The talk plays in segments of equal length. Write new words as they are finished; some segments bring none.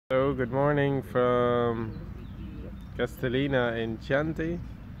Hello, good morning from Castellini in Chianti.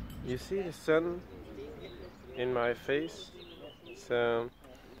 You see the sun in my face, so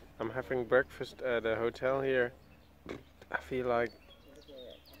I'm having breakfast at a hotel here. I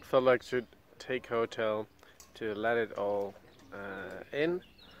felt like should take hotel to let it all in,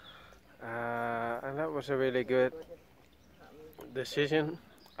 and that was a really good decision.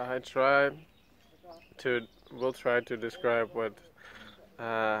 I try will try to describe what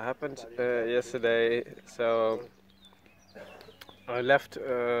happened yesterday. So I left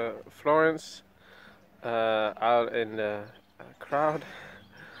Florence out in the crowd,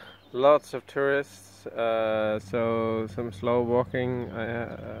 lots of tourists, so some slow walking,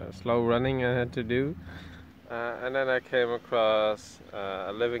 slow running I had to do. And then I came across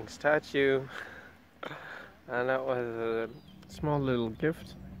a living statue, and that was a small little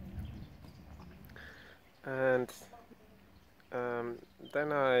gift. And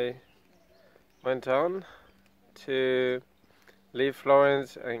then I went on to leave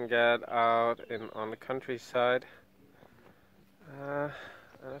Florence and get out on the countryside. And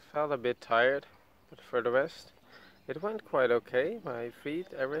I felt a bit tired, but for the rest, it went quite okay. My feet,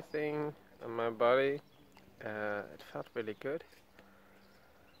 everything, and my body, it felt really good.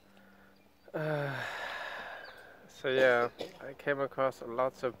 So yeah, I came across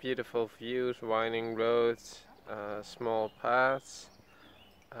lots of beautiful views, winding roads, small paths,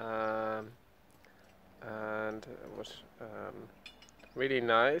 and it was really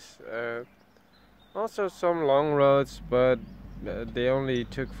nice. Also some long roads, but they only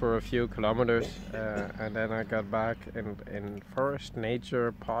took for a few kilometers, and then I got back in forest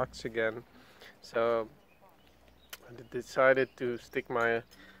nature parks again. So I decided to stick my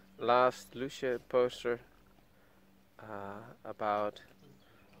last Lucia poster about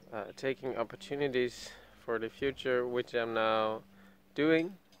taking opportunities for the future, which I'm now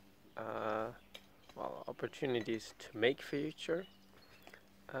doing. Well, opportunities to make future.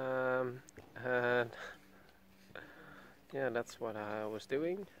 And yeah, that's what I was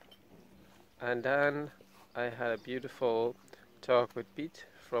doing. And then I had a beautiful talk with Piet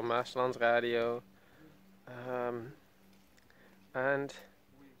from Maaslands Radio, and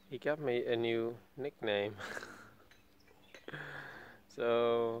he got me a new nickname.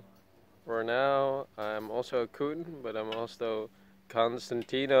 So for now I'm also a Koen, but I'm also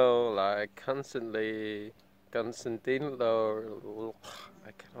Constantino, like constantly Constantino.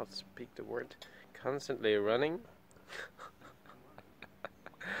 I cannot speak the word. Constantly running.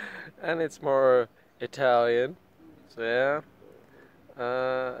 And it's more Italian. So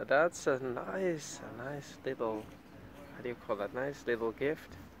yeah, that's a nice little, how do you call that? Nice little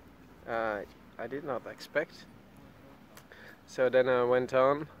gift. I did not expect. So then I went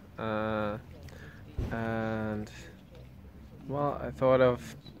on, and well, I thought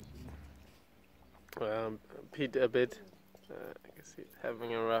of Pete a bit. I guess he's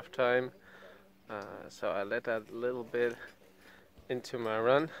having a rough time, so I let that a little bit into my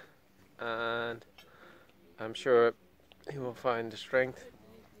run, and I'm sure he will find the strength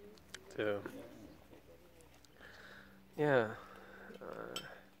to, yeah.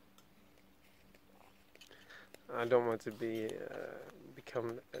 I don't want to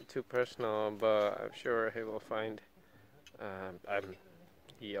become too personal, but I'm sure he will find.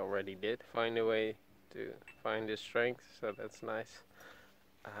 He already did find a way to find his strength, so that's nice.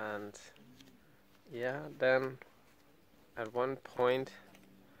 And yeah, then at one point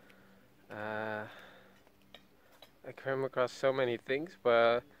I came across so many things,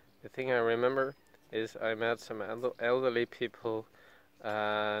 but the thing I remember is I met some elderly people,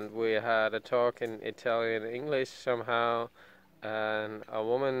 and we had a talk in Italian English somehow, and a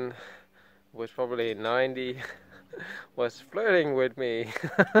woman was probably 90 was flirting with me.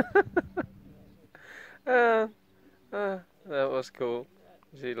 uh, that was cool.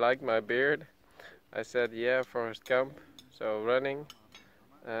 She liked my beard. I said, yeah, Forrest Gump. So running,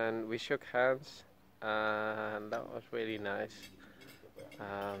 and we shook hands, and that was really nice.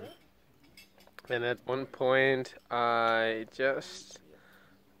 And at one point, I just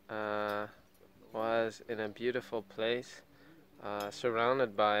was in a beautiful place,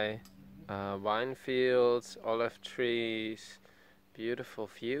 surrounded by wine fields, olive trees, beautiful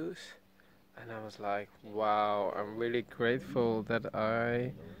views. And I was like, wow, I'm really grateful that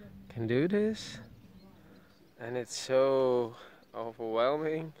I can do this. And it's so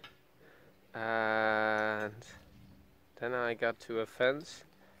overwhelming. And then I got to a fence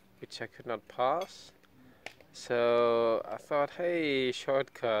which I could not pass. So I thought, hey,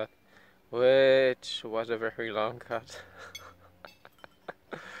 shortcut, which was a very long cut.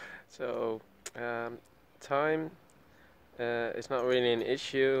 So time it's not really an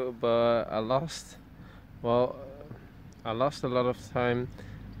issue, but well, I lost a lot of time,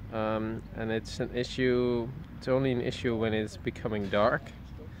 and it's an issue. It's only an issue when it's becoming dark.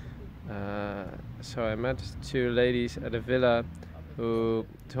 So I met two ladies at a villa who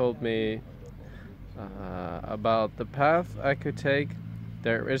told me about the path I could take.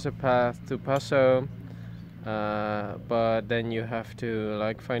 There is a path to Paso, but then you have to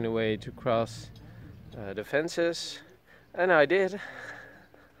like find a way to cross the fences, and I did.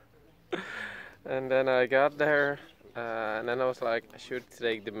 And then I got there, and then I was like, I should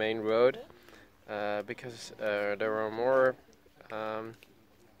take the main road because there were more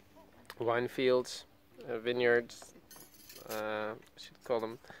wine fields, vineyards, I should call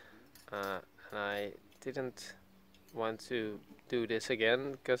them, and I didn't want to do this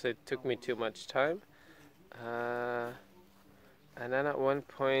again because it took me too much time. And then at one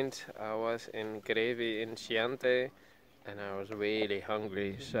point I was in Grevi in Chianti, and I was really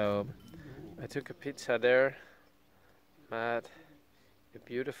hungry, so I took a pizza there, met a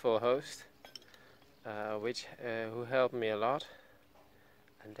beautiful host, who helped me a lot.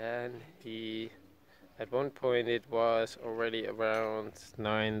 And then at one point it was already around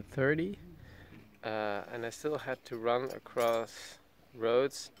 9:30, and I still had to run across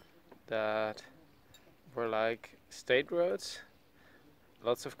roads that were like state roads,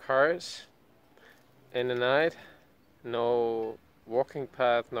 lots of cars in the night, no walking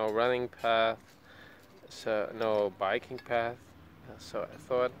path, no running path, so no biking path. So I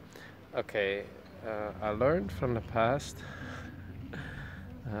thought, okay, I learned from the past,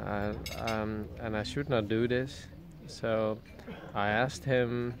 and I should not do this. So I asked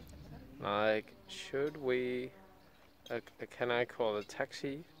him, like, should we? Can I call a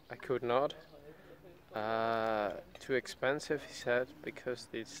taxi? I could not. Too expensive, he said, because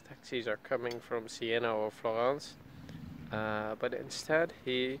these taxis are coming from Siena or Florence. But instead,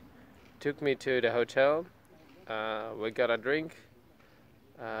 he took me to the hotel. We got a drink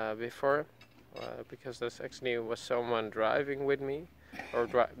before, because there actually was someone driving with me, or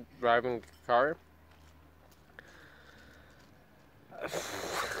driving the car.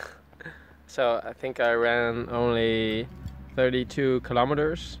 So I think I ran only 32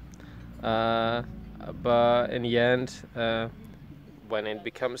 kilometers. But in the end, when it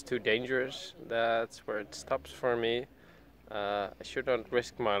becomes too dangerous, that's where it stops for me. I should not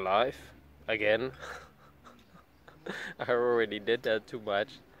risk my life again. I already did that too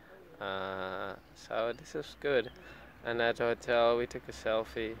much. So this is good. And at the hotel we took a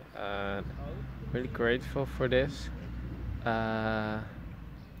selfie, and really grateful for this.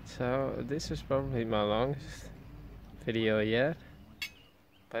 So this is probably my longest video yet.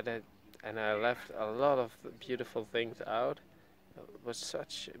 But I left a lot of beautiful things out. It was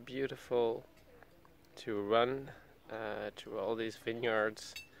such beautiful to run through all these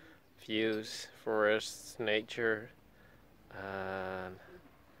vineyards, views, forests, nature.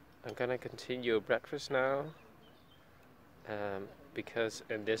 I'm gonna continue breakfast now, because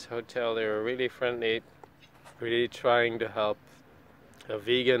in this hotel they were really friendly, really trying to help a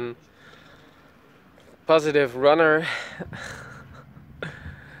vegan, positive runner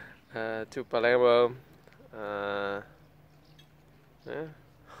to Palermo. Yeah.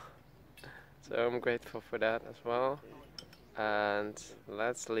 So I'm grateful for that as well. And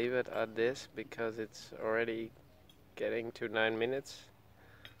let's leave it at this because it's already getting to 9 minutes.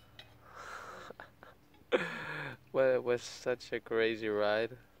 Well, it was such a crazy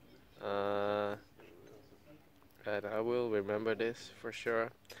ride. And I will remember this for sure.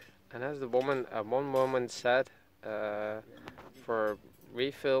 And as the woman at one moment said, for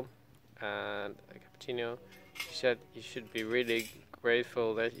refill and a cappuccino, she said you should be really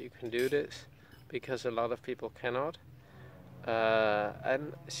grateful that you can do this, because a lot of people cannot.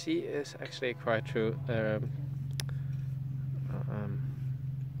 And she is actually quite true.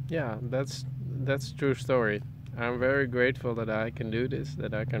 Yeah, that's true story. I'm very grateful that I can do this,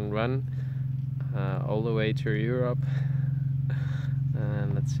 that I can run all the way to Europe.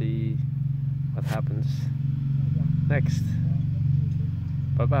 And let's see what happens next.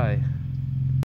 Bye bye.